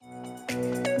Hello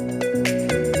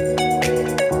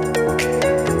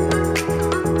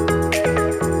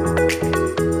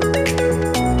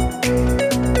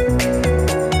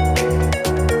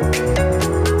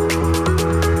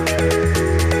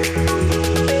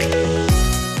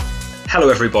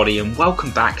everybody and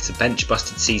welcome back to Bench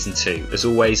Busted Season 2. As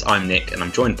always, I'm Nick and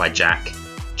I'm joined by Jack.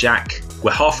 Jack,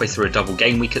 we're halfway through a double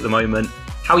game week at the moment.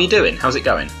 How are you doing? How's it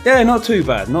going? Yeah, not too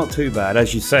bad.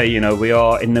 As you say, we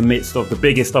are in the midst of the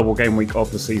biggest double game week of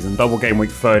the season, double game week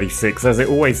 36, as it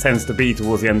always tends to be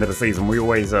towards the end of the season. We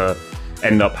always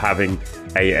end up having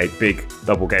a big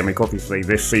double game week. Obviously,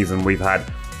 this season we've had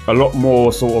a lot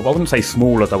more sort of, I wouldn't say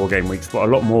smaller double game weeks, but a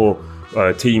lot more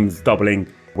teams doubling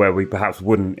where we perhaps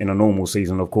wouldn't in a normal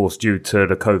season, of course, due to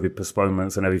the COVID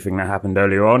postponements and everything that happened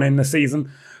earlier on in the season.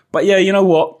 But yeah, you know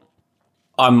what?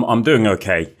 I'm doing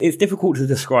okay. It's difficult to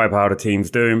describe how the team's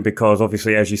doing because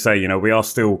obviously, as you say, we are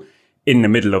still in the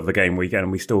middle of the game week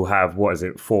and we still have, 4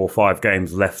 or 5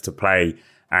 games left to play.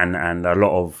 And a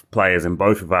lot of players in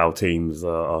both of our teams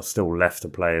are still left to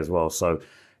play as well. So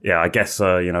yeah, I guess,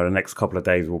 the next couple of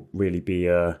days will really be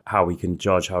how we can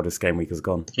judge how this game week has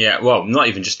gone. Yeah, well, not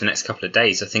even just the next couple of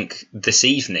days. I think this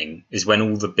evening is when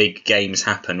all the big games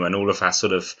happen, when all of our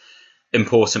sort of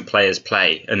important players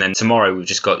play. And then tomorrow we've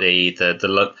just got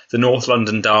the North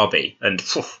London derby. And,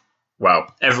 well,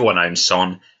 everyone owns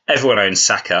Son, everyone owns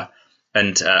Saka,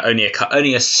 and only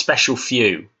a special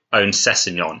few own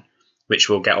Sessegnon, which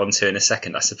we'll get onto in a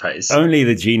second, I suppose. Only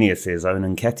the geniuses own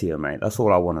Nketiah, mate. That's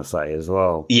all I want to say as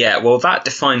well. Yeah, well, that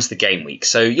defines the game week.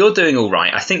 So you're doing all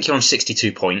right. I think you're on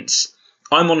 62 points.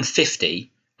 I'm on 50,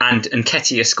 and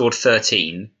Nketiah scored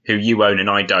 13, who you own and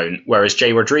I don't, whereas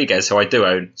Jay Rodriguez, who I do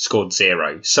own, scored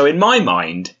 0. So in my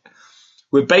mind,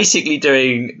 we're basically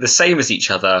doing the same as each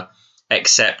other,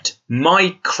 except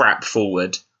my crap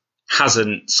forward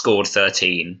hasn't scored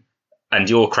 13, and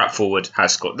your crap forward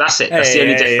has scored. That's it. That's the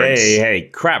only difference.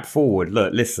 Hey, crap forward.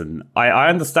 Look, listen, I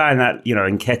understand that,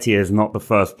 Nketiah is not the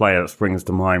first player that springs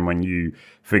to mind when you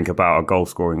think about a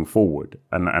goal-scoring forward,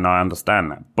 and I understand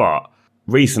that. But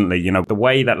recently, the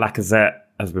way that Lacazette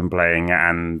has been playing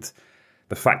and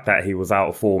the fact that he was out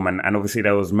of form, and obviously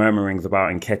there was murmurings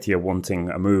about Nketiah wanting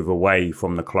a move away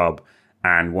from the club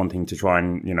and wanting to try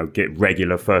and, get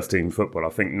regular first-team football. I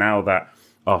think now that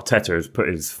Arteta has put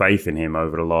his faith in him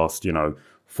over the last, 4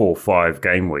 or 5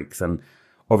 game weeks. And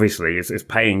obviously it's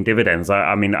paying dividends.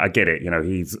 I mean, I get it.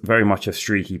 He's very much a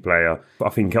streaky player. I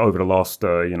think over the last,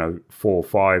 4 or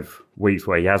 5 weeks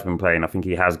where he has been playing, I think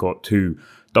he has got 2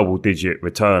 double-digit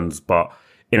returns. But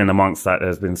in and amongst that,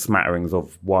 there's been smatterings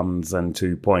of 1s and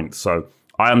 2 points. So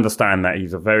I understand that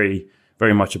he's a very,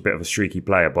 very much a bit of a streaky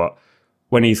player. But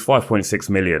when he's 5.6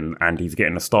 million and he's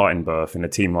getting a starting berth in a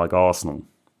team like Arsenal,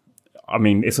 I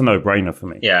mean, it's a no-brainer for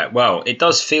me. Yeah, well, it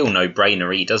does feel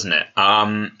no-brainer-y, doesn't it?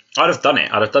 I'd have done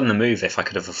it. I'd have done the move if I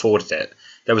could have afforded it.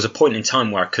 There was a point in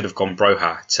time where I could have gone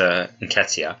Broha to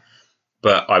Nketiah,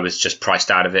 but I was just priced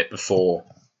out of it before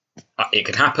it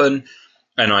could happen,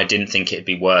 and I didn't think it'd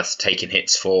be worth taking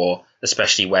hits for,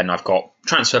 especially when I've got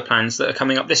transfer plans that are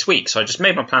coming up this week. So I just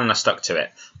made my plan and I stuck to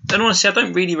it. And honestly, I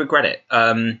don't really regret it.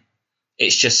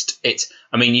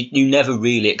 You never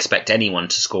really expect anyone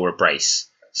to score a brace.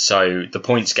 So the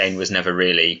points gain was never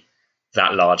really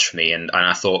that large for me. And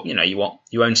I thought,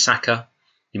 you own Saka,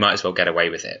 you might as well get away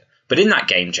with it. But in that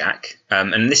game, Jack,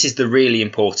 and this is the really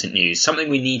important news, something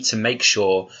we need to make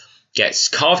sure gets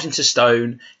carved into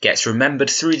stone, gets remembered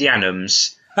through the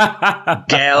annums.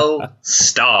 Gel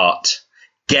Start.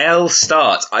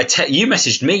 You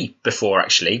messaged me before,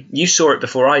 actually. You saw it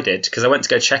before I did, because I went to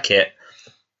go check it.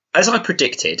 As I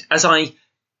predicted,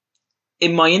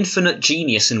 in my infinite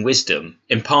genius and wisdom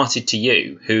imparted to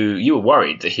you, who you were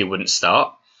worried that he wouldn't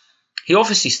start, he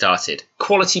obviously started.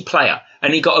 Quality player.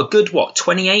 And he got a good,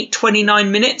 28,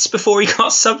 29 minutes before he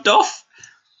got subbed off?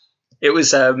 It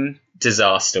was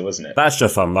disaster, wasn't it? That's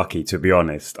just unlucky, to be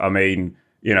honest. I mean,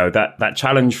 that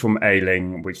challenge from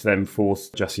Ayling, which then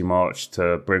forced Jesse March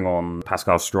to bring on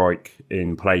Pascal Struijk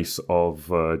in place of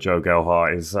Joe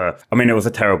Gelhardt it was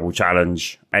a terrible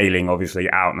challenge. Ayling obviously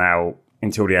out now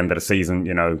until the end of the season,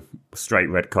 straight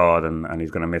red card, and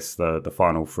he's going to miss the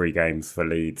final 3 games for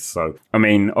Leeds. So, I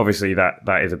mean, obviously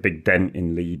that is a big dent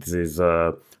in Leeds'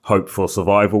 hope for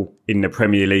survival in the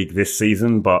Premier League this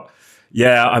season. But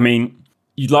yeah, I mean,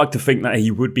 you'd like to think that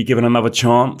he would be given another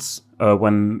chance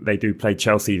when they do play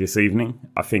Chelsea this evening.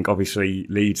 I think obviously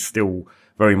Leeds still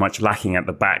very much lacking at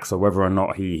the back, so whether or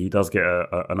not he does get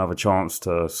another chance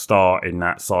to start in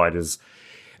that side it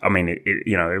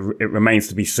remains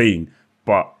to be seen.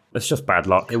 But it's just bad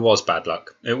luck. It was bad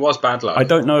luck. I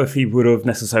don't know if he would have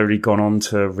necessarily gone on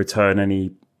to return any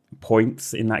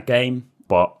points in that game.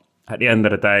 But at the end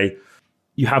of the day,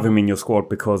 you have him in your squad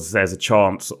because there's a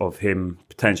chance of him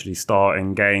potentially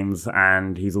starting games,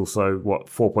 and he's also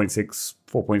 4.6,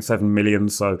 4.7 million.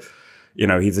 So,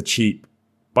 he's a cheap,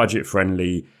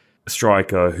 budget-friendly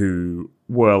striker who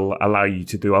will allow you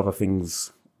to do other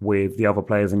things with the other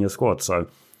players in your squad. So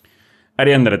at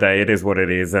the end of the day, it is what it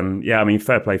is. And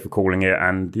fair play for calling it.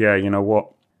 And you know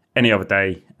what? Any other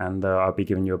day, and I'll be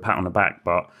giving you a pat on the back.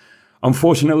 But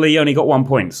unfortunately, he only got 1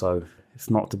 point, so it's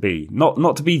not to be.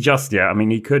 Not to be just yet. I mean,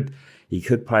 he could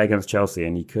play against Chelsea,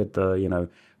 and he could,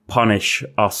 punish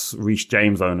us Reece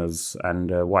James owners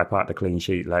and wipe out the clean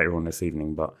sheet later on this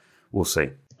evening. But we'll see.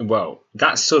 Well,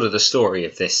 that's sort of the story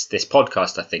of this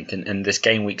podcast, I think, and this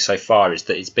game week so far, is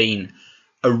that it's been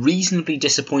a reasonably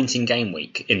disappointing game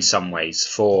week in some ways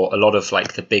for a lot of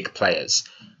the big players.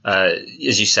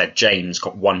 As you said, James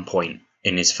got 1 point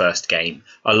in his first game.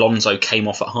 Alonso came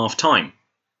off at half time,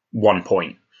 1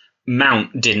 point.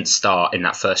 Mount didn't start in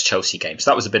that first Chelsea game, so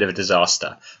that was a bit of a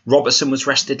disaster. Robertson was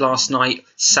rested last night.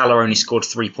 Salah only scored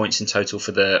 3 points in total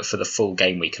for the full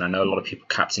game week, and I know a lot of people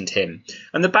captained him.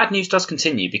 And the bad news does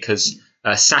continue because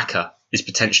Saka is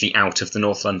potentially out of the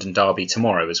North London derby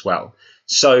tomorrow as well.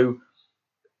 So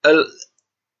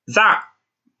that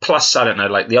plus, I don't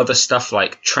know, the other stuff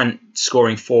like Trent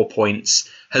scoring 4 points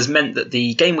has meant that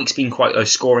the game week's been quite low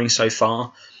scoring so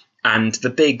far, and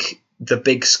the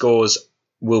big scores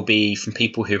will be from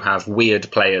people who have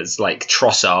weird players like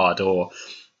Trossard or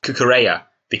Cucurella,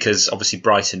 because obviously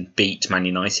Brighton beat Man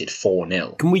United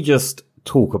 4-0. Can we just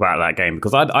talk about that game?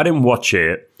 Because I didn't watch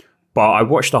it, but I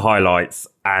watched the highlights,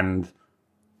 and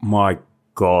my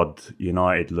God,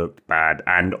 United looked bad.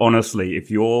 And honestly,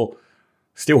 if you're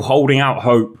still holding out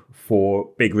hope for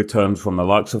big returns from the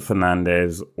likes of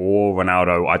Fernandes or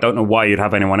Ronaldo, I don't know why you'd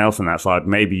have anyone else on that side.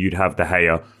 Maybe you'd have De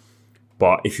Gea.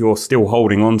 But if you're still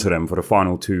holding on to them for the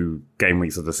final 2 game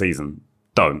weeks of the season,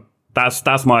 don't.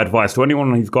 That's my advice to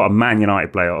anyone who's got a Man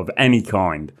United player of any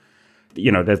kind.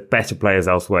 There's better players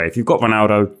elsewhere. If you've got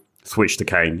Ronaldo, switch to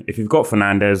Kane. If you've got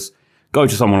Fernandes, go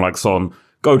to someone like Son.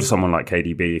 Go to someone like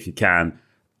KDB if you can.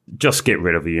 Just get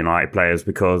rid of the United players,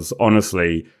 because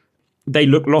honestly, they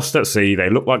look lost at sea. They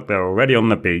look like they're already on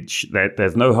the beach.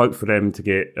 There's no hope for them to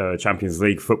get Champions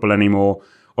League football anymore.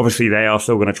 Obviously, they are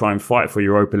still going to try and fight for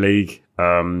Europa League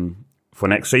for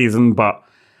next season. But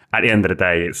at the end of the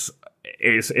day,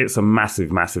 it's a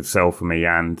massive, massive sell for me.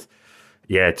 And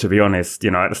to be honest,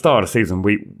 at the start of the season,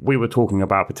 we were talking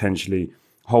about potentially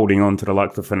holding on to the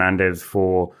likes of Fernandes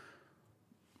for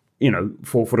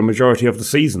the majority of the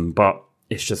season. But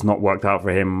it's just not worked out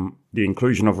for him. The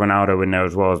inclusion of Ronaldo in there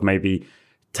as well has maybe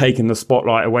taken the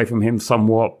spotlight away from him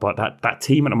somewhat. But that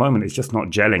team at the moment is just not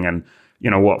gelling. And you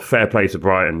know what? Fair play to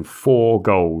Brighton. 4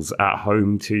 goals at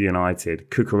home to United.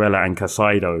 Cucurella and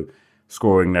Caicedo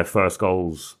scoring their first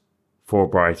goals for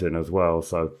Brighton as well.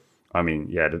 So, I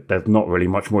mean, there's not really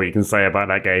much more you can say about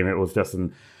that game. It was just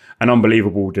an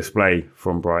unbelievable display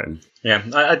from Brighton. Yeah,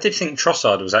 I did think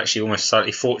Trossard was actually almost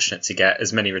slightly fortunate to get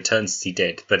as many returns as he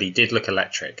did, but he did look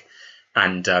electric.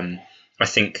 And I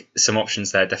think some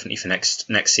options there definitely for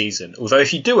next season. Although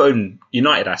if you do own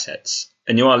United assets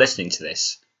and you are listening to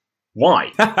this,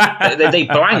 why? they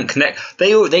blank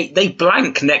they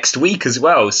blank next week as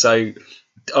well. So,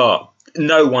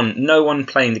 no one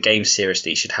playing the game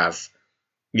seriously should have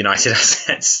United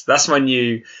assets. That's my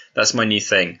new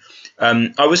thing.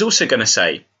 I was also going to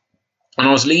say, and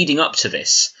I was leading up to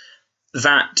this,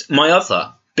 that my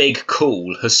other big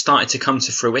call has started to come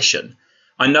to fruition.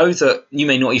 I know that you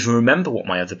may not even remember what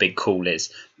my other big call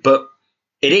is, but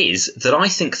it is that I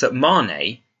think that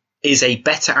Mane is a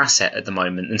better asset at the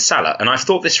moment than Salah. And I've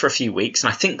thought this for a few weeks,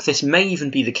 and I think this may even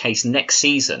be the case next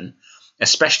season,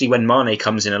 especially when Mane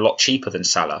comes in a lot cheaper than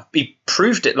Salah. He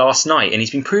proved it last night, and he's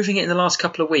been proving it in the last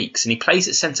couple of weeks, and he plays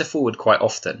at centre-forward quite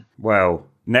often. Well,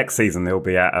 next season he'll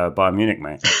be at Bayern Munich,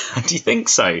 mate. Do you think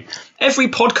so? Every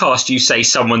podcast you say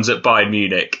someone's at Bayern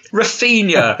Munich.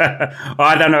 Rafinha!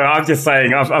 I don't know, I'm just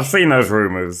saying, I've seen those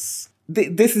rumours.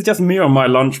 This is just me on my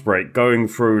lunch break going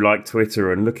through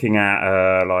Twitter and looking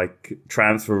at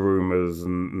transfer rumours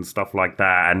and stuff like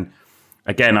that. And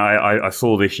again, I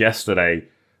saw this yesterday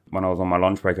when I was on my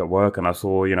lunch break at work, and I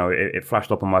saw, it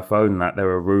flashed up on my phone that there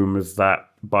were rumours that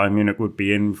Bayern Munich would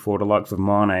be in for the likes of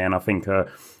Mane. And I think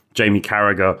Jamie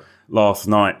Carragher last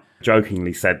night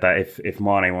jokingly said that if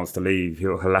Mane wants to leave,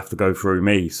 he'll have to go through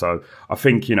me. So I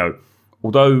think,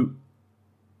 although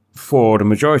for the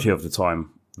majority of the time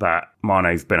that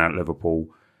Mane's been at Liverpool,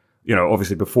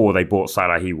 obviously before they bought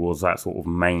Salah, he was that sort of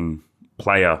main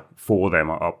player for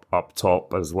them up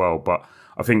top as well. But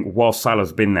I think while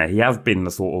Salah's been there, he has been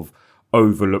the sort of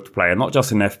overlooked player, not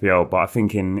just in FPL, but I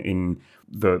think in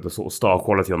the sort of star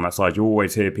quality on that side. You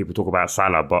always hear people talk about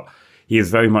Salah, but he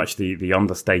is very much the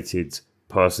understated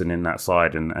person in that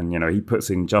side, and he puts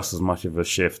in just as much of a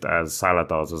shift as Salah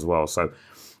does as well. So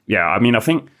yeah, I mean, I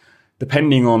think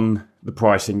depending on the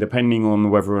pricing, depending on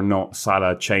whether or not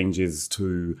Salah changes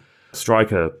to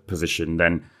striker position,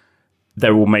 then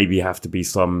there will maybe have to be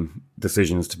some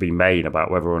decisions to be made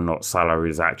about whether or not Salah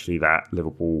is actually that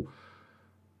Liverpool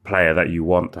player that you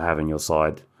want to have in your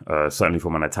side, certainly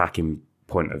from an attacking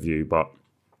point of view. But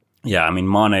yeah, I mean,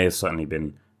 Mane has certainly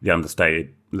been the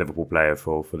understated Liverpool player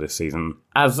for this season,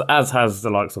 as has the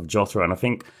likes of Jota, and I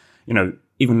think,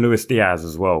 even Luis Diaz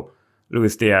as well.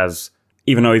 Luis Diaz,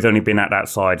 even though he's only been at that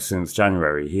side since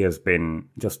January, he has been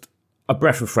just a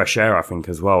breath of fresh air, I think,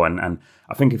 as well. And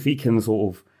I think if he can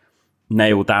sort of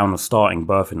nail down a starting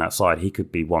berth in that side, he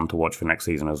could be one to watch for next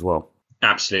season as well.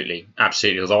 Absolutely.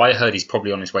 Although I heard he's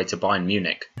probably on his way to Bayern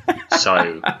Munich,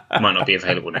 so might not be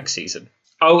available next season.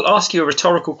 I'll ask you a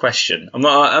rhetorical question.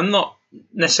 I'm not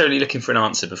necessarily looking for an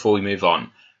answer before we move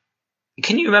on.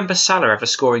 Can you remember Salah ever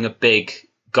scoring a big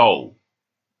goal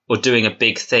or doing a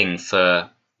big thing for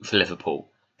Liverpool?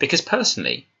 Because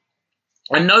personally,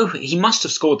 I know he must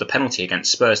have scored the penalty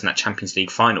against Spurs in that Champions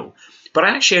League final, but I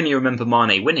actually only remember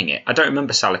Mane winning it. I don't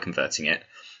remember Salah converting it.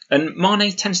 And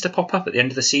Mane tends to pop up at the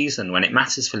end of the season when it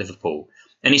matters for Liverpool,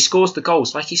 and he scores the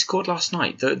goals like he scored last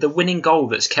night. The winning goal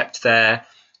that's kept their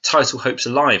title hopes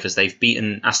alive as they've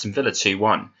beaten Aston Villa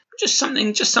 2-1. Just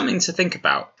something to think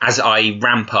about as I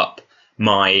ramp up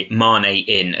my Mane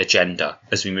in agenda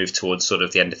as we move towards sort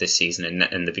of the end of this season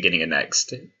and the beginning of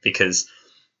next, because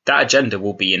that agenda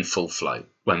will be in full flow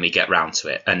when we get round to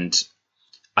it. And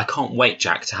I can't wait,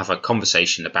 Jack, to have a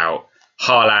conversation about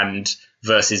Haaland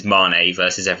versus Mane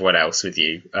versus everyone else with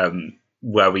you,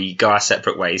 where we go our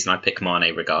separate ways and I pick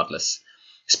Mane regardless.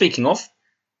 Speaking of,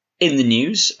 in the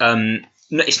news,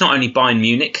 it's not only Bayern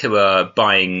Munich who are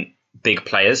buying big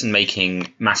players and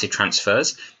making massive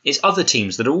transfers. It's other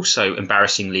teams that are also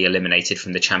embarrassingly eliminated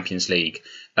from the Champions League,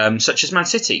 such as Man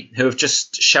City, who have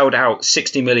just shelled out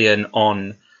 60 million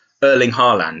on Erling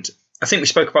Haaland. I think we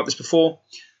spoke about this before.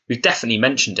 We've definitely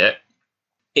mentioned it.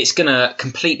 It's going to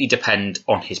completely depend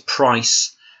on his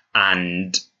price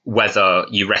and whether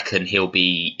you reckon he'll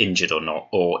be injured or not,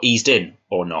 or eased in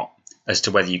or not, as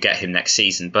to whether you get him next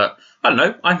season. But I don't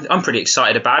know. I'm pretty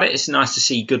excited about it. It's nice to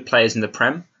see good players in the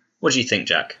Prem. What do you think,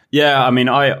 Jack? Yeah, I mean,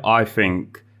 I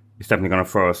think it's definitely going to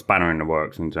throw a spanner in the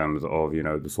works in terms of,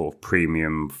 the sort of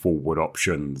premium forward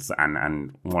options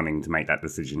and wanting to make that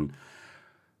decision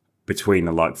between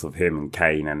the likes of him and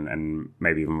Kane and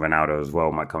maybe even Ronaldo as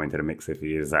well might come into the mix if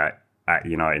he is at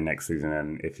United next season,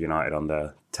 and if United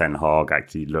under Ten Hag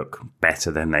actually look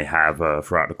better than they have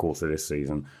throughout the course of this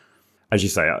season. As you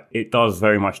say, it does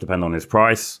very much depend on his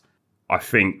price. I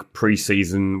think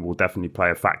pre-season will definitely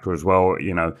play a factor as well.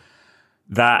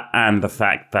 That and the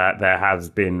fact that there has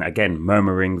been, again,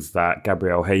 murmurings that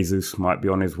Gabriel Jesus might be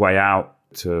on his way out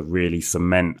to really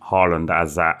cement Haaland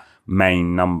as that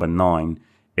main number 9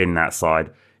 in that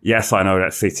side. Yes, I know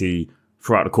that City,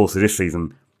 throughout the course of this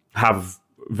season, have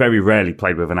very rarely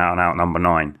played with an out-and-out number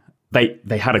 9.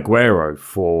 They had Aguero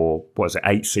for,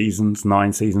 8 seasons,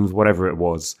 9 seasons, whatever it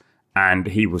was, and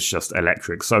he was just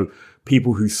electric. So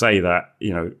people who say that,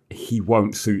 he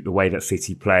won't suit the way that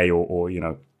City play or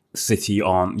City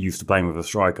aren't used to playing with a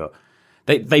striker,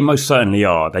 they most certainly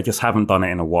are. They just haven't done it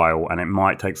in a while, and it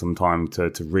might take some time to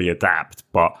readapt.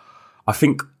 But I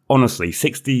think, honestly,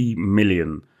 60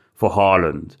 million for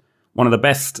Haaland, one of the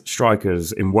best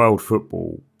strikers in world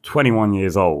football, 21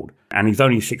 years old, and he's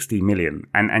only 60 million.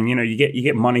 And you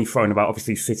get money thrown about.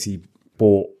 Obviously, City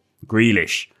bought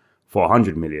Grealish for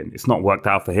 100 million. It's not worked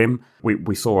out for him.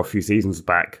 We saw a few seasons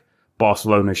back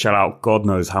Barcelona shell out God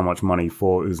knows how much money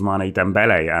for Ousmane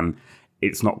Dembele, and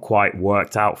it's not quite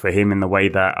worked out for him in the way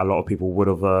that a lot of people would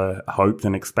have hoped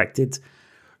and expected.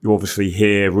 You obviously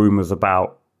hear rumours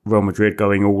about Real Madrid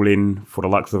going all in for the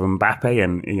likes of Mbappe,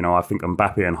 and I think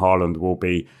Mbappe and Haaland will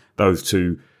be those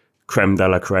two creme de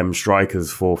la creme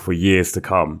strikers for years to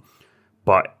come.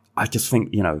 But I just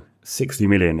think 60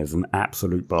 million is an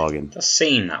absolute bargain. It does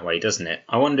seem that way, doesn't it?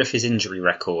 I wonder if his injury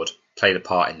record played a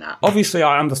part in that. Obviously,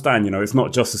 I understand, it's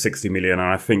not just the 60 million, and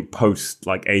I think post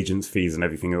agents' fees and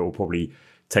everything, it will probably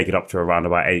take it up to around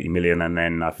about 80 million, and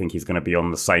then I think he's going to be on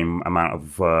the same amount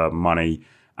of money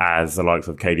as the likes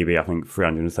of KDB. I think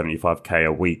 375k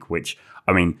a week, which,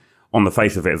 I mean, on the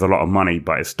face of it is a lot of money,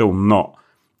 but it's still not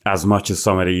as much as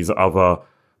some of these other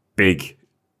big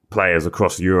players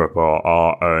across Europe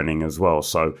are earning as well.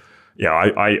 So yeah,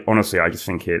 I honestly, I just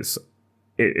think it's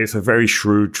it's a very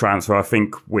shrewd transfer. I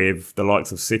think with the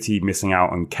likes of City missing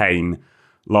out on Kane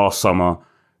last summer,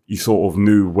 you sort of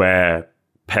knew where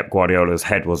Pep Guardiola's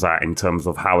head was at in terms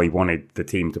of how he wanted the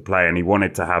team to play, and he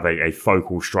wanted to have a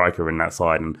focal striker in that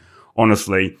side. And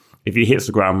honestly, if he hits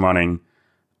the ground running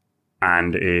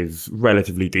and is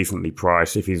relatively decently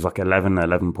priced, if he's like 11,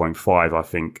 11.5, I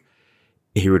think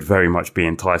he would very much be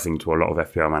enticing to a lot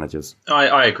of FPL managers.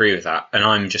 I agree with that, and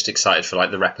I'm just excited for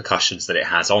like the repercussions that it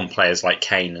has on players like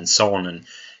Kane and Son and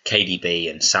KDB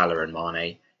and Salah and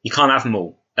Mane. You can't have them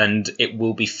all, and it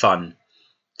will be fun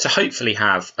to hopefully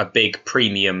have a big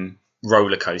premium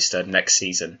roller coaster next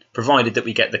season, provided that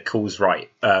we get the calls right.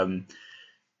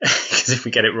 Because if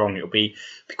we get it wrong, it'll be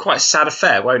quite a sad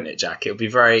affair, won't it, Jack? It'll be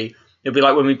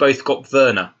like when we both got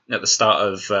Werner at the start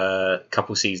of a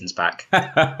couple seasons back.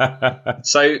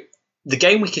 So the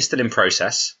game week is still in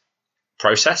process.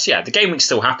 Yeah, the game week's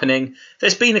still happening.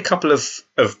 There's been a couple of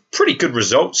pretty good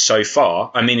results so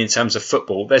far. I mean, in terms of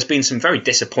football, there's been some very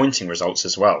disappointing results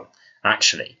as well,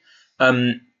 actually.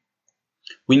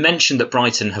 We mentioned that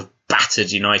Brighton have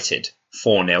battered United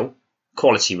 4-0.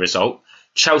 Quality result.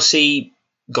 Chelsea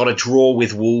got a draw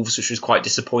with Wolves, which was quite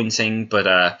disappointing,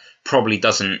 but probably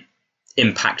doesn't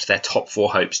impact their top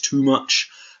four hopes too much.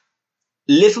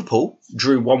 Liverpool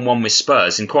drew 1-1 with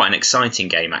Spurs in quite an exciting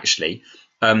game, actually.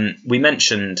 We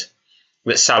mentioned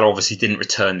that Salah obviously didn't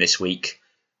return this week.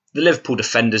 The Liverpool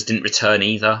defenders didn't return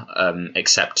either,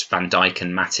 except Van Dijk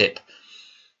and Matip.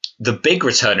 The big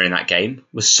returner in that game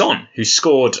was Son, who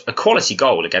scored a quality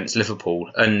goal against Liverpool.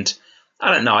 And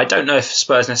I don't know if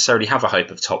Spurs necessarily have a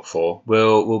hope of top four.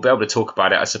 We'll be able to talk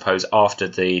about it, I suppose, after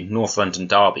the North London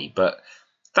derby. But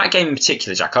that game in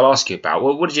particular, Jack, I'll ask you about.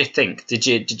 What did you think? Did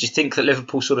you think that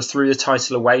Liverpool sort of threw the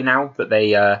title away now that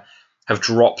they have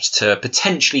dropped to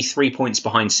potentially 3 points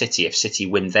behind City if City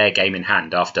win their game in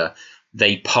hand after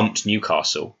they pumped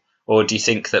Newcastle? Or do you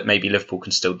think that maybe Liverpool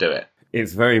can still do it?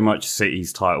 It's very much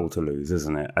City's title to lose,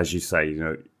 isn't it? As you say,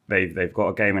 they've got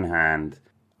a game in hand.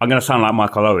 I'm going to sound like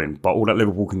Michael Owen, but all that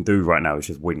Liverpool can do right now is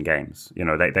just win games.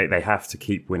 They have to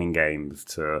keep winning games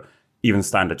to even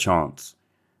stand a chance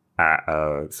at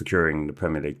securing the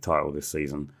Premier League title this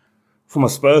season. From a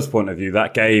Spurs point of view,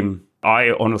 that game,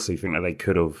 I honestly think that they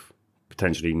could have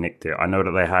potentially nicked it. I know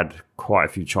that they had quite a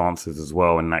few chances as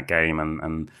well in that game,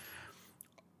 and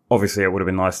obviously, it would have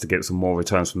been nice to get some more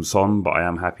returns from Son, but I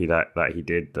am happy that he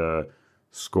did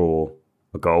score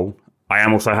a goal. I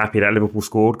am also happy that Liverpool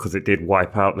scored because it did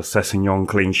wipe out the Sessegnon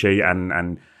clean sheet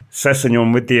and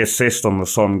Sessegnon with the assist on the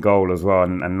Son goal as well,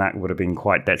 and that would have been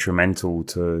quite detrimental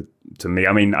to me.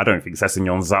 I mean, I don't think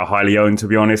Sessegnon's that highly owned, to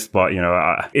be honest, but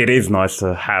it is nice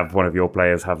to have one of your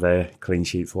players have their clean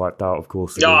sheets wiped out, of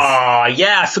course. Oh,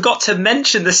 yeah, I forgot to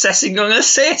mention the Sessegnon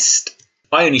assist.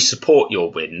 I only support your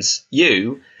wins.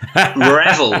 You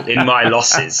revel in my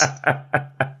losses.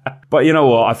 But you know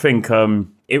what? I think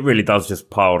it really does just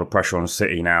pile the pressure on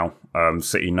City now.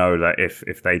 City know that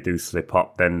if they do slip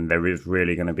up, then there is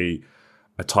really going to be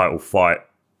a title fight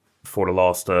for the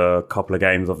last couple of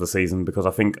games of the season. Because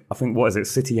I think what is it?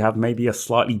 City have maybe a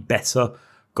slightly better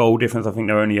goal difference. I think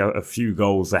they're only a few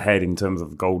goals ahead in terms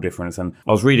of goal difference. And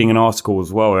I was reading an article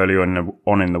as well earlier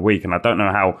on in the week, and I don't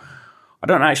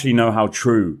actually know how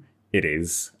true it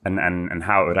is and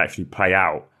how it would actually play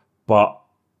out. But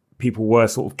people were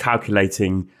sort of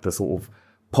calculating the sort of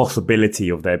possibility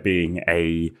of there being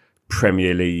a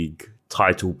Premier League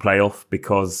title playoff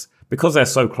because they're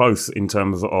so close in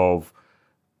terms of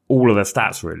all of their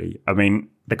stats, really. I mean,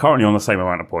 they're currently on the same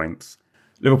amount of points.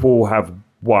 Liverpool have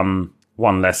one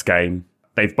less game.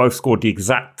 They've both scored the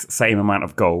exact same amount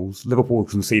of goals. Liverpool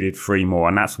conceded 3 more,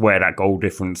 and that's where that goal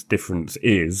difference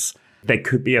is. There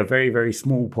could be a very, very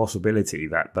small possibility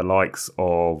that the likes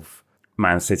of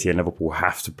Man City and Liverpool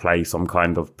have to play some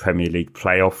kind of Premier League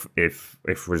playoff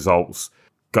if results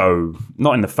go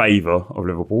not in the favour of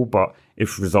Liverpool, but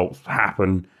if results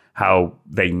happen how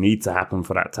they need to happen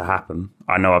for that to happen.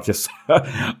 I know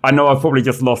I've probably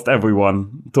just lost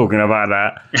everyone talking about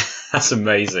that. That's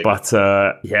amazing. But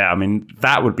I mean,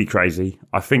 that would be crazy.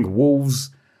 I think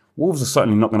Wolves are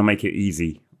certainly not going to make it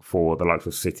easy for the likes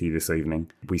of City this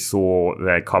evening. We saw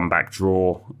their comeback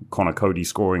draw, Connor Cody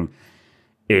scoring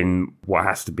in what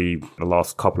has to be the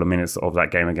last couple of minutes of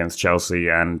that game against Chelsea.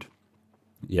 And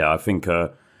I think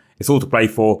it's all to play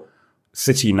for.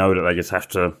 City know that they just have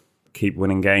to keep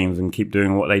winning games and keep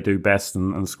doing what they do best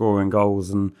and scoring goals.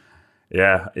 And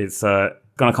it's going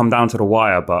to come down to the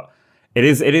wire, but it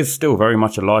is still very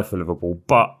much alive for Liverpool.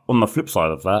 But on the flip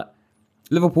side of that,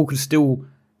 Liverpool could still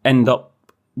end up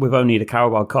with only the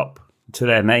Carabao Cup to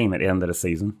their name at the end of the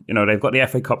season. They've got the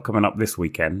FA Cup coming up this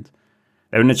weekend.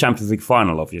 they're in the Champions League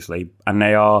final, obviously, and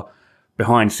they are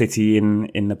behind City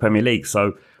in the Premier League.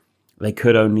 So they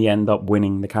could only end up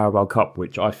winning the Carabao Cup,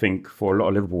 which I think for a lot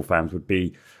of Liverpool fans would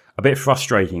be a bit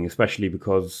frustrating, especially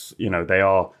because, they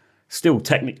are still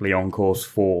technically on course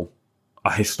for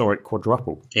a historic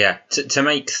quadruple. Yeah, to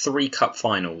make 3 cup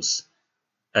finals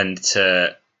and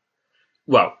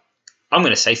I'm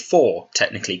going to say 4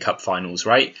 technically cup finals,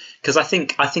 right? Because I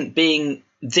think being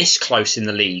this close in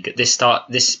the league at this part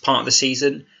of the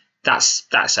season, that's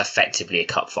effectively a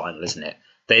cup final, isn't it?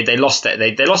 They lost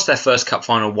their first cup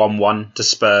final 1-1 to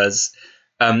Spurs.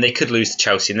 They could lose to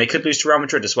Chelsea and they could lose to Real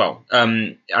Madrid as well.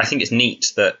 I think it's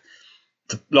neat that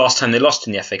the last time they lost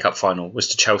in the FA Cup final was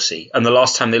to Chelsea, and the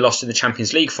last time they lost in the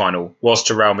Champions League final was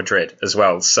to Real Madrid as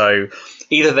well. So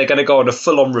either they're going to go on a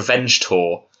full-on revenge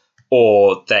tour,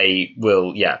 or they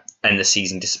will, end the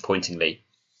season disappointingly.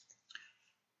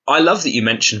 I love that you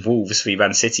mentioned Wolves v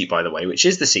Man City, by the way, which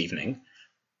is this evening.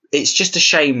 It's just a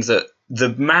shame that the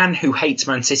man who hates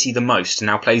Man City the most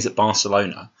now plays at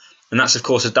Barcelona, and that's, of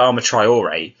course, Adama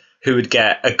Traore, who would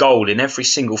get a goal in every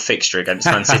single fixture against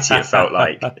Man City, it felt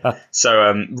like. So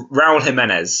Raul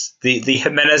Jimenez, the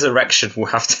Jimenez erection will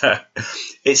have to...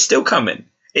 It's still coming.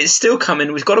 It's still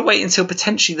coming. We've got to wait until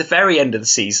potentially the very end of the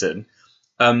season.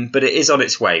 But it is on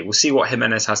its way. We'll see what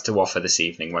Jimenez has to offer this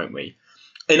evening, won't we?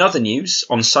 In other news,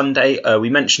 on Sunday,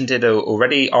 we mentioned it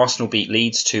already, Arsenal beat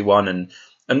Leeds 2-1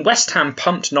 and West Ham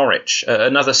pumped Norwich,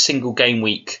 another single game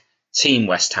week team,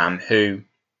 West Ham, who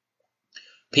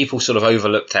people sort of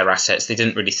overlooked their assets. They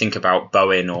didn't really think about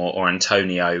Bowen or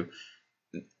Antonio,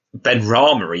 Ben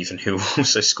Rama even, who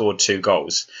also scored 2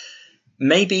 goals.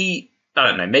 Maybe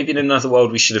in another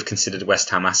world we should have considered West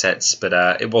Ham assets,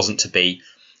 but it wasn't to be.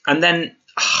 And then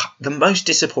the most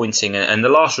disappointing and the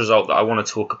last result that I want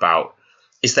to talk about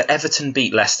is that Everton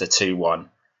beat Leicester 2-1.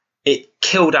 It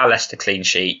killed our Leicester clean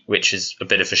sheet, which is a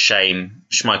bit of a shame.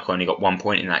 Schmeichel only got 1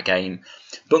 point in that game.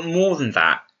 But more than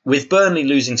that, with Burnley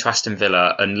losing to Aston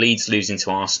Villa and Leeds losing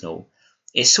to Arsenal,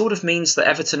 it sort of means that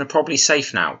Everton are probably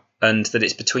safe now, and that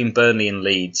it's between Burnley and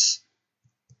Leeds.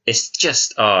 It's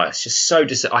just so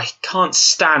I can't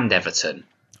stand Everton.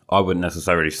 I wouldn't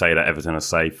necessarily say that Everton are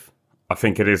safe. I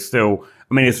think it is still...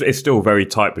 it's still very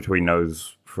tight between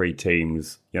those 3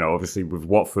 teams. Obviously with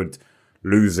Watford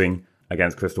losing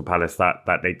against Crystal Palace, that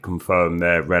they'd confirm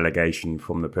their relegation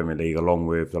from the Premier League along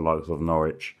with the likes of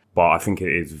Norwich. But I think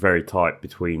it is very tight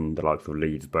between the likes of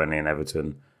Leeds, Burnley and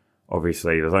Everton.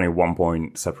 Obviously, there's only 1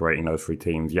 point separating those 3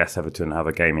 teams. Yes, Everton have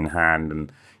a game in hand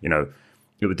and,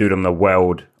 it would do them the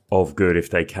world of good if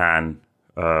they can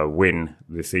win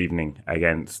this evening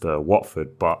against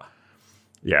Watford. But,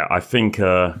 yeah, I think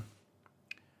it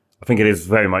is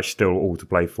very much still all to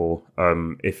play for.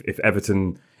 If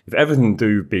Everton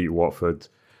do beat Watford,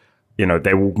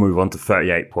 they will move on to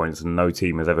 38 points, and no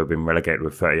team has ever been relegated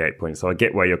with 38 points. So I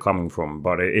get where you're coming from,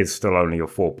 but it is still only a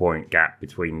 4-point gap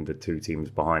between the 2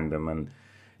 teams behind them. And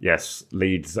yes,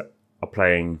 Leeds are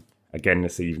playing again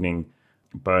this evening.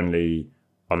 Burnley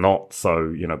are not,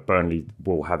 so Burnley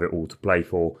will have it all to play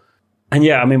for. And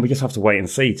yeah, we just have to wait and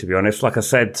see, to be honest. Like I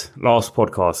said last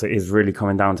podcast, it is really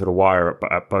coming down to the wire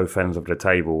at both ends of the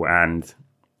table. And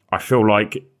I feel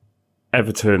like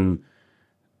Everton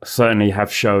certainly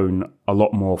have shown a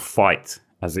lot more fight,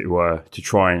 as it were, to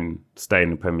try and stay in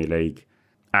the Premier League.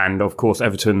 And of course,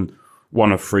 Everton,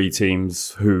 one of 3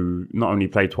 teams who not only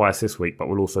play twice this week, but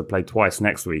will also play twice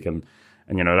next week. And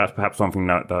that's perhaps something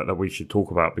that we should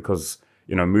talk about because,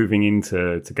 moving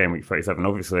into game week 37,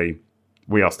 obviously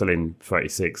we are still in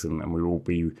 36 and we will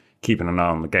be keeping an eye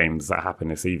on the games that happen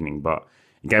this evening. But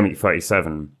in game week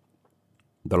 37,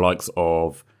 the likes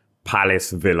of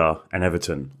Palace, Villa and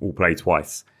Everton all play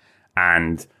twice.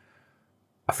 And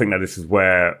I think that this is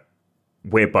where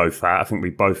we're both at. I think we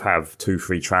both have 2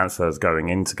 free transfers going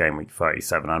into game week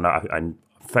 37. I'm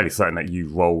fairly certain that you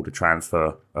rolled a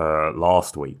transfer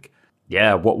last week.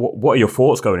 Yeah, what are your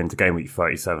thoughts going into game week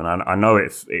 37? I know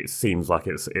it seems like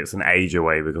it's an age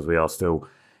away because we are still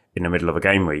in the middle of a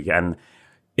game week. And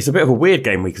it's a bit of a weird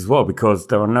game week as well because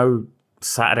there are no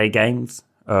Saturday games.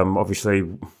 Obviously,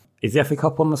 is the FA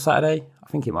Cup on the Saturday? I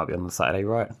think it might be on the Saturday,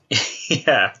 right?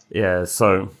 Yeah. Yeah,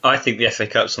 so... I think the FA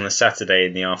Cup's on the Saturday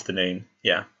in the afternoon,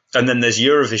 yeah. And then there's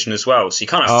Eurovision as well, so you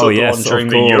can't have football on during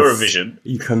the Eurovision.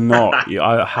 You cannot.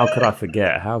 How could I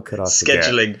forget?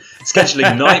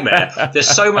 Scheduling nightmare. There's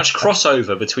so much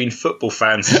crossover between football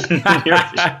fans and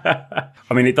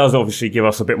Eurovision. It does obviously give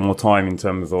us a bit more time in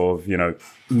terms of,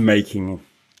 making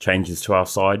changes to our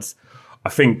sides. I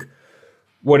think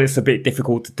what it's a bit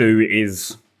difficult to do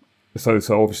is... So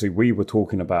obviously we were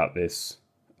talking about this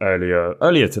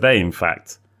earlier today, in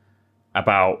fact.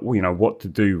 about, what to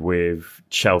do with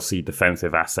Chelsea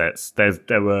defensive assets.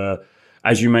 There were,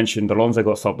 as you mentioned, Alonso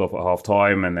got subbed off at half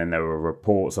time, and then there were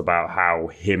reports about how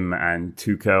him and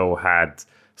Tuchel had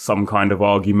some kind of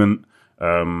argument.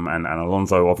 And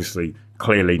Alonso obviously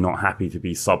clearly not happy to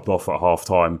be subbed off at half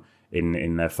time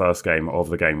in their first game of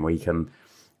the game week. And,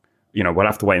 we'll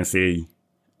have to wait and see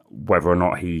whether or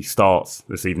not he starts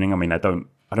this evening. I mean, I don't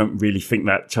really think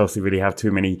that Chelsea really have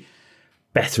too many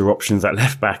better options at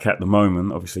left back at the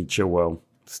moment. Obviously, Chilwell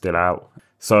still out.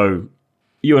 So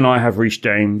you and I have Reece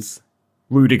James.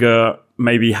 Rudiger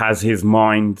maybe has his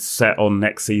mind set on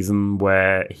next season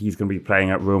where he's going to be playing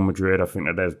at Real Madrid. I think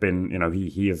that there's been,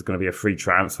 he is going to be a free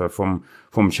transfer from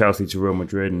Chelsea to Real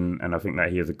Madrid. And I think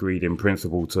that he has agreed in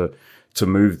principle to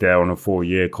move there on a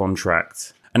 4-year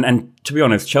contract. And to be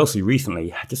honest, Chelsea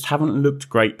recently just haven't looked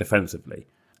great defensively.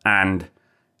 And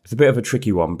it's a bit of a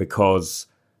tricky one because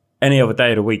any other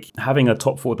day of the week, having a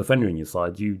top 4 defender in your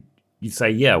side, you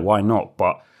say, yeah, why not?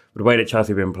 But with the way that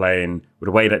Chelsea have been playing, with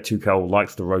the way that Tuchel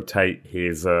likes to rotate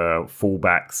his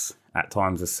fullbacks at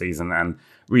times this season, and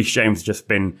Reece James has just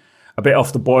been a bit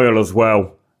off the boil as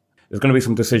well. There's going to be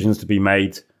some decisions to be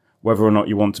made, whether or not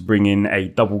you want to bring in a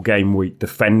double game week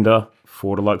defender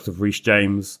for the likes of Reece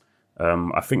James.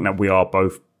 I think that we are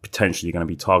both potentially going to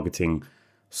be targeting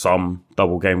some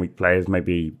double game week players,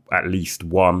 maybe at least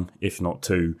one, if not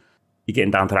two. You're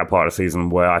getting down to that part of the season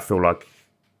where I feel like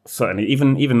certainly,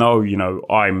 even though,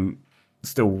 I'm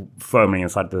still firmly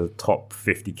inside the top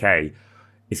 50k,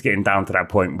 it's getting down to that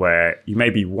point where you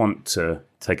maybe want to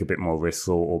take a bit more risks,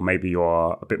 or maybe you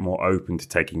are a bit more open to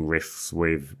taking risks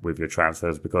with your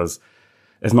transfers because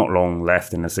there's not long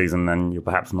left in the season and you're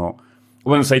perhaps not, I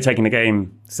wouldn't say taking the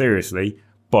game seriously,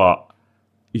 but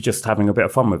you're just having a bit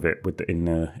of fun with it in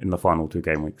the final 2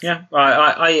 game weeks. Yeah,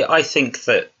 I think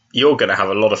that you're going to have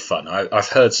a lot of fun. I've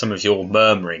heard some of your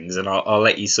murmurings, and I'll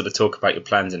let you sort of talk about your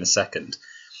plans in a second.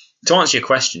 To answer your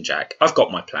question, Jack, I've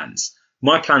got my plans.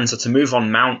 My plans are to move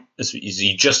on Mount, as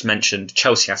you just mentioned.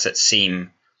 Chelsea assets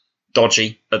seem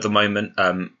dodgy at the moment.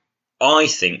 I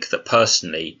think that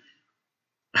personally,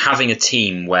 having a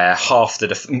team where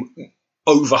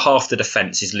over half the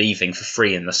defence is leaving for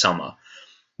free in the summer,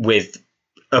 with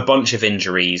a bunch of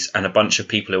injuries and a bunch of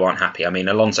people who aren't happy. I mean,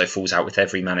 Alonso falls out with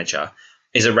every manager,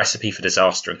 is a recipe for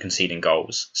disaster and conceding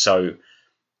goals. So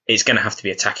it's going to have to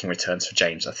be attacking returns for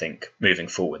James, I think, moving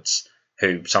forwards,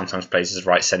 who sometimes plays as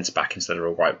right centre-back instead of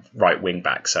a right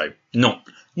wing-back. So not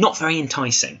very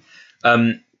enticing.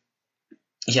 And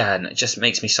it just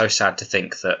makes me so sad to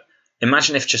think that,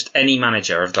 imagine if just any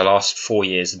manager of the last 4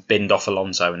 years had binned off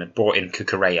Alonso and had brought in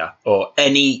Cucurella or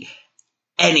any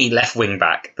left wing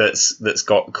back that's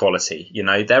got quality.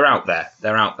 They're out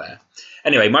there.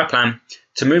 Anyway, my plan,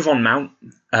 to move on Mount,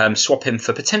 swap him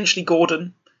for potentially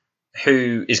Gordon,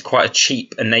 who is quite a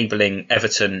cheap, enabling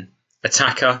Everton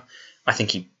attacker. I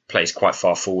think he plays quite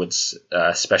far forwards,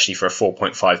 especially for a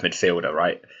 4.5 midfielder,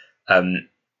 right?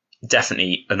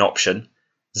 Definitely an option.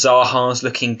 Zaha's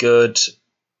looking good,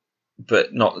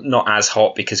 but not as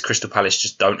hot because Crystal Palace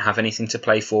just don't have anything to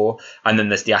play for. And then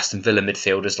there's the Aston Villa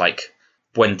midfielders like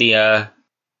Buendia.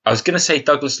 I was going to say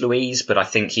Douglas Luiz, but I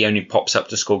think he only pops up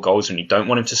to score goals when you don't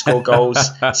want him to score goals.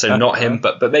 So not him,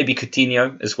 but maybe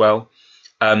Coutinho as well.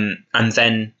 And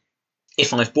then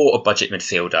if I've bought a budget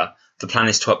midfielder, the plan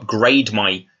is to upgrade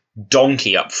my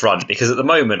donkey up front, because at the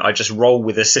moment I just roll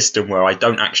with a system where I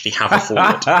don't actually have a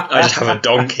forward. I just have a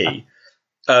donkey.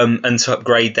 And to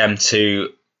upgrade them to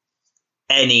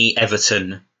any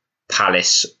Everton,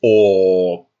 Palace,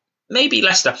 or maybe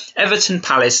Leicester. Everton,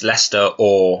 Palace, Leicester,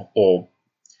 or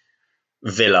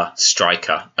Villa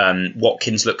striker.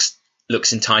 Watkins looks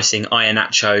enticing.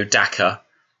 Iheanacho, Daka.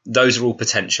 Those are all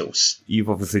potentials. You've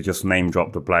obviously just name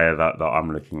dropped a player that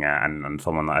I'm looking at, and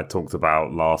someone that I talked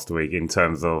about last week in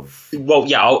terms of. Well,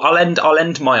 yeah, I'll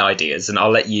end my ideas, and I'll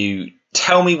let you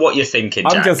tell me what you're thinking,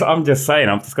 Jack. I'm just saying.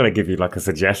 I'm just going to give you like a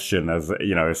suggestion, as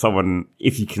someone,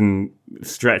 if you can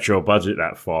stretch your budget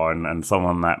that far, and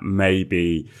someone that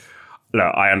maybe.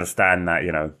 Look, I understand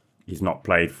that he's not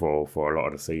played for a lot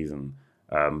of the season.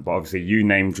 But obviously you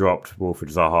name dropped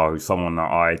Wilfried Zaha, who's someone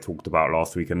that I talked about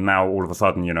last week, and now all of a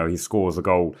sudden, he scores a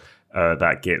goal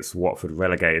that gets Watford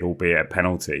relegated, albeit a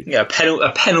penalty. Yeah,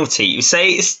 a penalty. You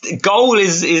say goal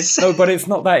is No, but it's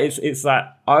not that. It's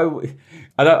that I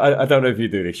don't know if you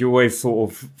do this. You always sort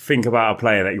of think about a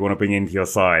player that you want to bring into your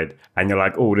side, and you're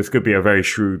like, oh, this could be a very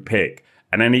shrewd pick,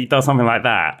 and then he does something like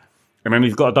that, and then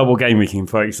he's got a double game week in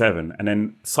 37, and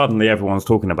then suddenly everyone's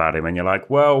talking about him, and you're like,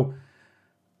 well.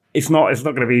 It's not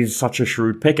going to be such a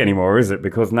shrewd pick anymore, is it?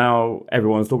 Because now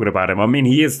everyone's talking about him. I mean,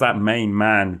 he is that main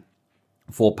man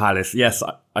for Palace. Yes,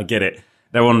 I get it.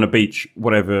 they're on the beach,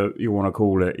 whatever you want to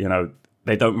call it.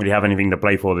 They don't really have anything to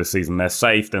play for this season. They're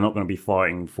safe. They're not going to be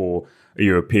fighting for a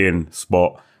European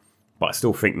spot. But I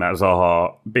still think that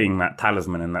Zaha, being that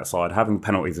talisman in that side, having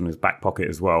penalties in his back pocket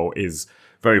as well, is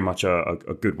very much a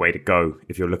good way to go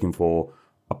if you're looking for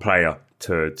a player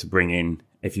to bring in,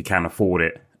 if you can afford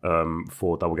it,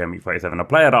 for Double Game Week 37. A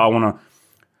player that I want to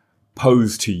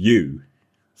pose to you,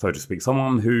 so to speak.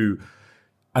 Someone who,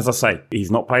 as I say,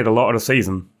 he's not played a lot of the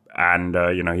season. And,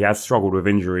 he has struggled with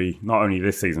injury, not only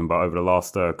this season, but over the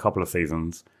last couple of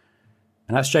seasons.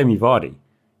 And that's Jamie Vardy.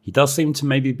 He does seem to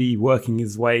maybe be working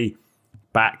his way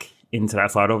back into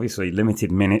that side. Obviously,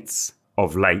 limited minutes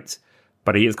of late,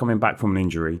 but he is coming back from an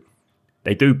injury.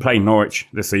 They do play Norwich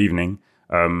this evening.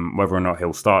 Whether or not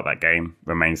he'll start that game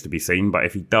remains to be seen. But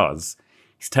if he does,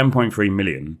 he's 10.3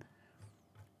 million,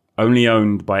 only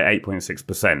owned by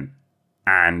 8.6%.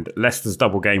 And Leicester's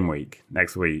double game week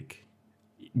next week.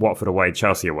 Watford away,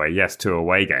 Chelsea away. Yes, 2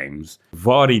 away games.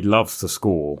 Vardy loves to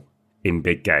score in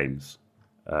big games.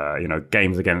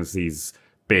 Games against these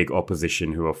big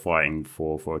opposition who are fighting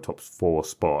for a top 4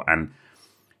 spot. And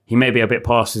he may be a bit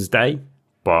past his day,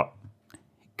 but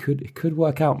it could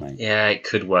work out, mate. Yeah, it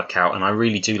could work out. And I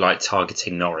really do like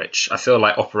targeting Norwich. I feel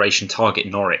like Operation Target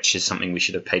Norwich is something we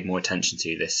should have paid more attention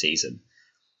to this season.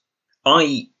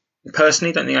 I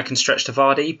personally don't think I can stretch to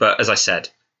Vardy, but as I said,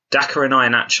 Daka and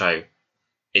Iheanacho,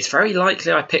 it's very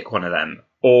likely I pick one of them.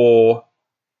 Or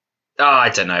I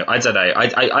don't know. I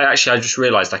just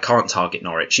realised I can't target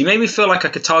Norwich. You made me feel like I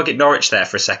could target Norwich there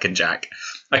for a second, Jack.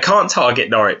 I can't target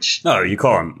Norwich. No, you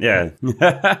can't. Yeah.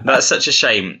 That's such a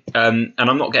shame. And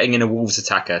I'm not getting in a Wolves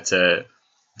attacker to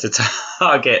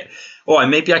target. Or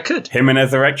maybe I could.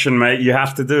 Jimenez erection, mate. You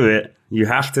have to do it. You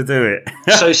have to do it.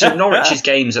 So Norwich's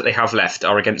games that they have left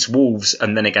are against Wolves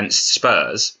and then against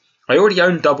Spurs. I already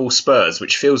own double Spurs,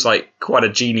 which feels like quite a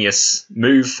genius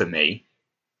move for me.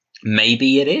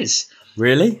 Maybe it is.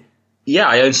 Really? Yeah,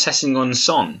 I own Sessegnon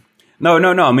Son. No.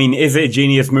 I mean, is it a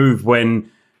genius move when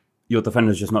your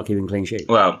defender's just not keeping clean sheets?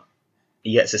 Well,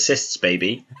 he gets assists,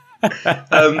 baby.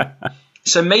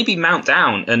 So maybe Mount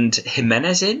down and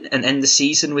Jimenez in and end the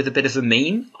season with a bit of a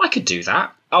meme. I could do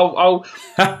that.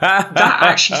 That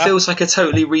actually feels like a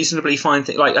totally reasonably fine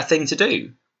thing, like a thing to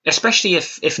do. Especially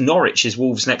if Norwich is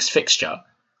Wolves' next fixture.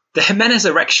 The Jimenez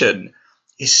erection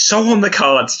is so on the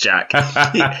cards, Jack.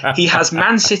 He has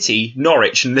Man City,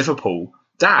 Norwich and Liverpool.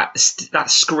 That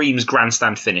screams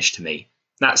grandstand finish to me.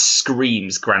 That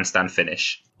screams grandstand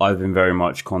finish. I've been very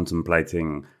much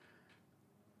contemplating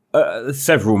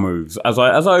several moves, as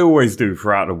I always do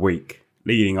throughout the week,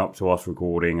 leading up to us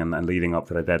recording and leading up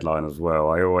to the deadline as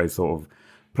well. I always sort of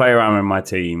play around with my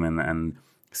team and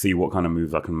see what kind of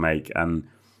moves I can make. And,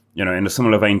 in a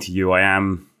similar vein to you, I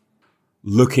am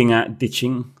looking at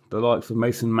ditching the likes of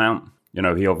Mason Mount.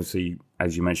 He obviously,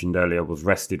 as you mentioned earlier, was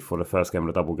rested for the first game of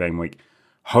the double game week.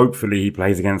 Hopefully he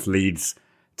plays against Leeds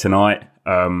tonight.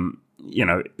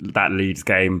 That Leeds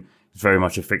game is very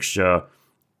much a fixture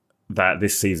that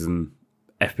this season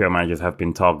FPL managers have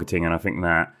been targeting. And I think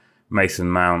that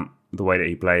Mason Mount, the way that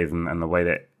he plays and the way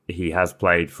that he has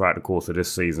played throughout the course of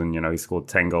this season, he scored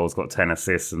 10 goals, got 10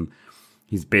 assists, and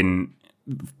he's been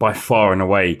by far and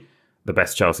away the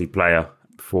best Chelsea player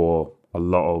for a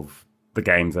lot of the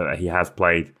games that he has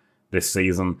played this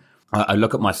season. I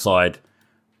look at my side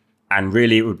and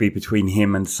really it would be between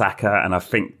him and Saka. And I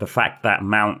think the fact that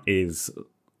Mount is,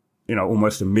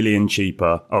 almost $1 million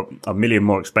cheaper, or $1 million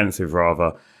more expensive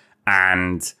rather,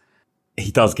 and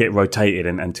he does get rotated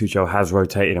and Tuchel has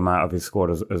rotated him out of his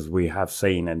squad as we have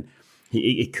seen. And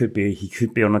he could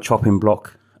be on a chopping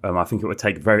block. I think it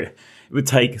would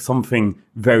take something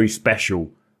very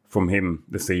special from him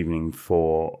this evening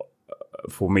for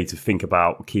me to think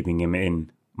about keeping him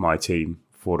in my team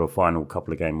for the final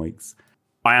couple of game weeks.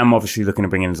 I am obviously looking to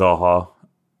bring in Zaha,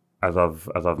 as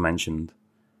I've mentioned.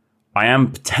 I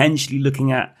am potentially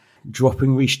looking at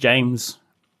dropping Reece James.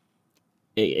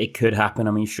 It could happen.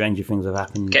 I mean, stranger things have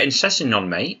happened. Getting Sessegnon,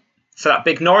 mate, for that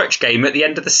big Norwich game at the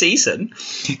end of the season.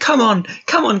 Come on,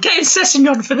 getting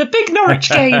Sessegnon for the big Norwich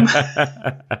game.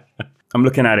 I'm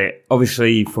looking at it.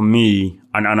 Obviously, for me,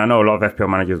 and I know a lot of FPL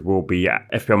managers will be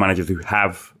FPL managers who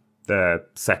have the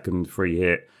second free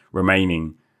hit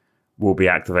remaining will be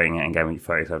activating it in game week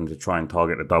 37 to try and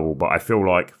target the double. But I feel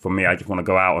like, for me, I just want to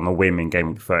go out on a whim in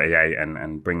game week 38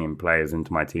 and bring in players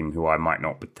into my team who I might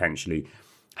not potentially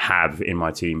have in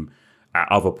my team at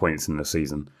other points in the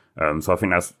season. So I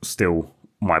think that's still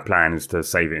my plan, is to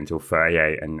save it until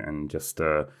 38 and just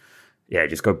go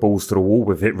balls to the wall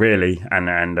with it, really.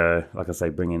 And like I say,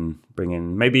 bring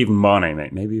in maybe even Mane,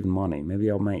 mate. Maybe even Mane.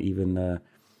 Maybe I might even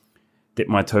dip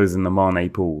my toes in the Mane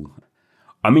pool.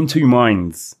 I'm in two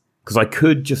minds because I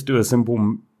could just do a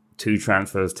simple 2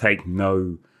 transfers, take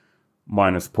no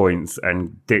minus points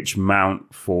and ditch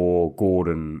Mount for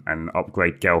Gordon and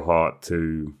upgrade Gelhardt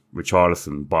to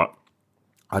Richarlison. But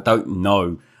I don't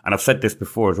know, and I've said this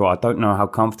before as well, I don't know how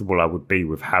comfortable I would be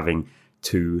with having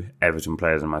 2 Everton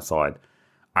players on my side.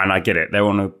 And I get it, they're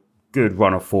on a good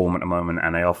run of form at the moment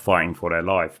and they are fighting for their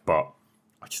life, but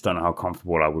I just don't know how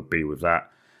comfortable I would be with that.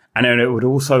 And then it would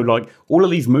also, like, all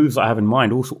of these moves I have in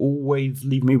mind also always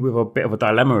leave me with a bit of a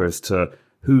dilemma as to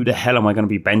who the hell am I going to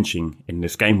be benching in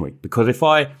this game week? Because if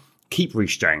I keep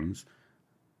Reece James,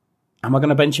 am I going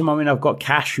to bench him? I mean, I've got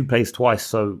Cash who plays twice,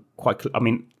 so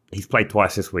he's played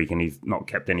twice this week and he's not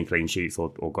kept any clean sheets or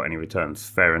got any returns.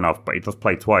 Fair enough, but he does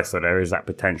play twice, so there is that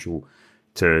potential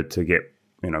to get,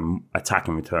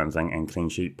 attacking returns and clean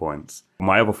sheet points.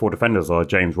 My other 4 defenders are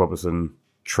James Robertson,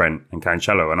 Trent and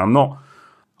Cancelo. And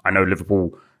I know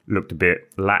Liverpool looked a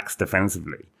bit lax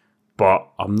defensively, but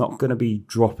I'm not going to be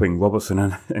dropping Robertson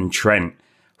and Trent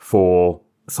for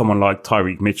someone like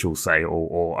Tyreek Mitchell, say,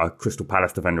 or a Crystal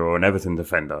Palace defender or an Everton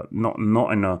defender. Not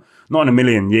in a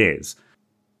million years.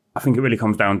 I think it really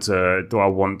comes down to, do I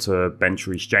want to bench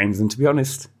Reece James? And to be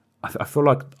honest, I feel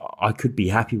like I could be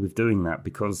happy with doing that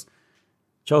because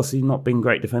Chelsea's not been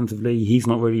great defensively. He's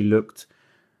not really looked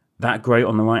that great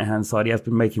on the right-hand side. He has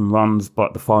been making runs,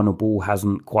 but the final ball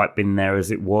hasn't quite been there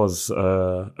as it was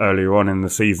earlier on in the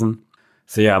season.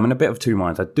 So yeah, I'm in a bit of two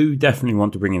minds. I do definitely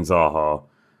want to bring in Zaha.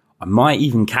 I might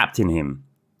even captain him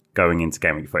going into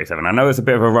Game Week 37. I know it's a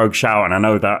bit of a rogue shout, and I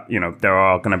know that, there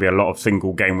are going to be a lot of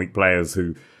single Game Week players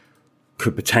who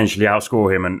could potentially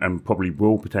outscore him and probably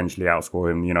will potentially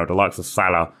outscore him. The likes of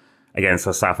Salah against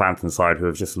the Southampton side who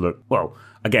have just looked, well,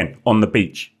 again, on the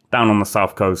beach, down on the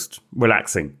south coast,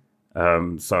 relaxing,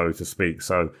 so to speak.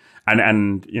 So,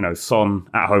 and Son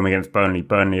at home against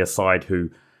Burnley a side who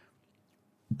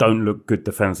don't look good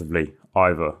defensively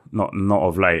either, not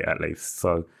of late at least.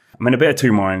 So I'm in a bit of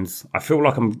two minds. I feel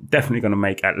like I'm definitely going to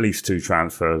make at least 2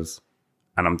 transfers,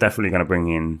 and I'm definitely going to bring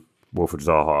in Wilfried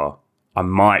Zaha. I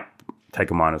might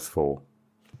take a -4.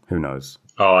 Who knows?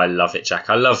 Oh, I love it, Jack.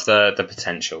 I love the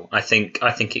potential. I think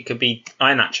it could be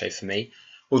Iheanacho for me.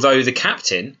 Although the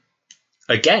captain,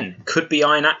 again, could be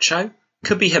Iheanacho.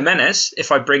 Could be Jimenez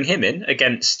if I bring him in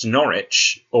against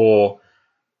Norwich, or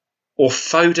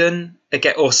Foden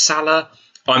again, or Salah.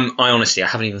 I honestly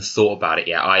haven't even thought about it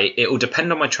yet. It will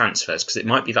depend on my transfers, because it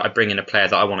might be that I bring in a player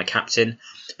that I want to captain,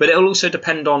 but it will also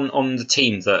depend on the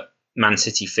team that Man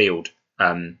City field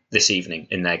this evening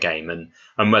in their game,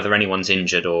 and whether anyone's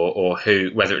injured or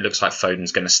whether it looks like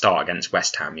Foden's going to start against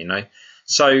West Ham.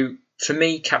 So for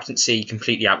me, captaincy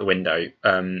completely out the window.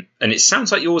 And it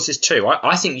sounds like yours is too.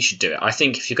 I think you should do it. I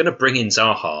think if you're going to bring in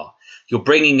Zaha, you're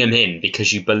bringing him in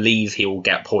because you believe he will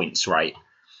get points, right?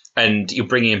 And you're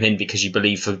bringing him in because you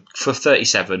believe for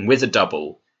 37 with a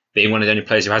double, being one of the only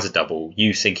players who has a double,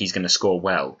 you think he's going to score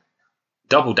well.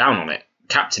 Double down on it.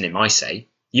 Captain him, I say.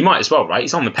 You might as well, right?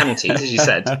 He's on the penalties, as you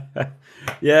said.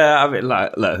 Yeah, I mean,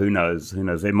 like, who knows? Who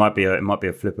knows? It might be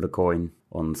a flip of the coin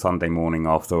on Sunday morning.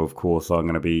 After, of course, I'm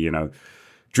going to be,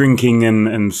 drinking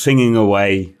and singing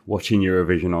away, watching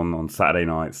Eurovision on Saturday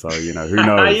night. So, who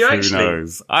knows? Who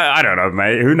knows? I don't know,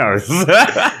 mate. Who knows?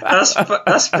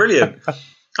 That's brilliant.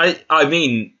 I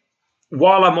mean,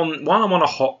 while I'm on a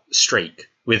hot streak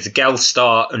with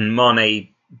Gelstar and Mane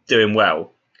doing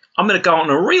well, I'm going to go on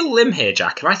a real limb here,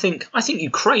 Jack, and I think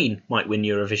Ukraine might win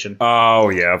Eurovision. Oh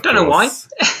yeah, don't know why.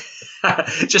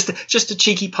 just a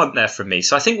cheeky punt there from me.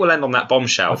 So I think we'll end on that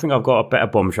bombshell. I think I've got a better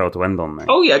bombshell to end on, mate.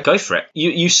 Oh yeah, go for it.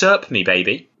 You usurp me,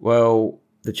 baby. Well,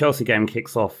 the Chelsea game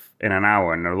kicks off in an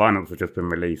hour, and the lineups have just been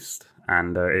released,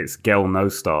 and it's Gel no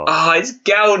start. Oh, it's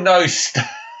Gel no start.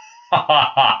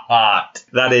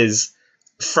 That is.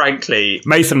 Frankly,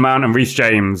 Mason Mount and Reece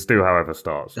James do, however,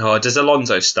 start. Oh, does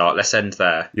Alonso start? Let's end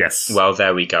there. Yes. Well,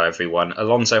 there we go, everyone.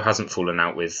 Alonso hasn't fallen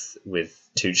out with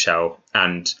Tuchel,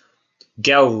 and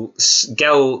Gel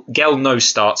no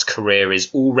start's career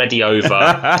is already over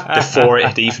before it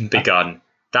had even begun.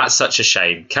 That's such a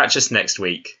shame. Catch us next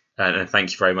week, and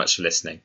thank you very much for listening.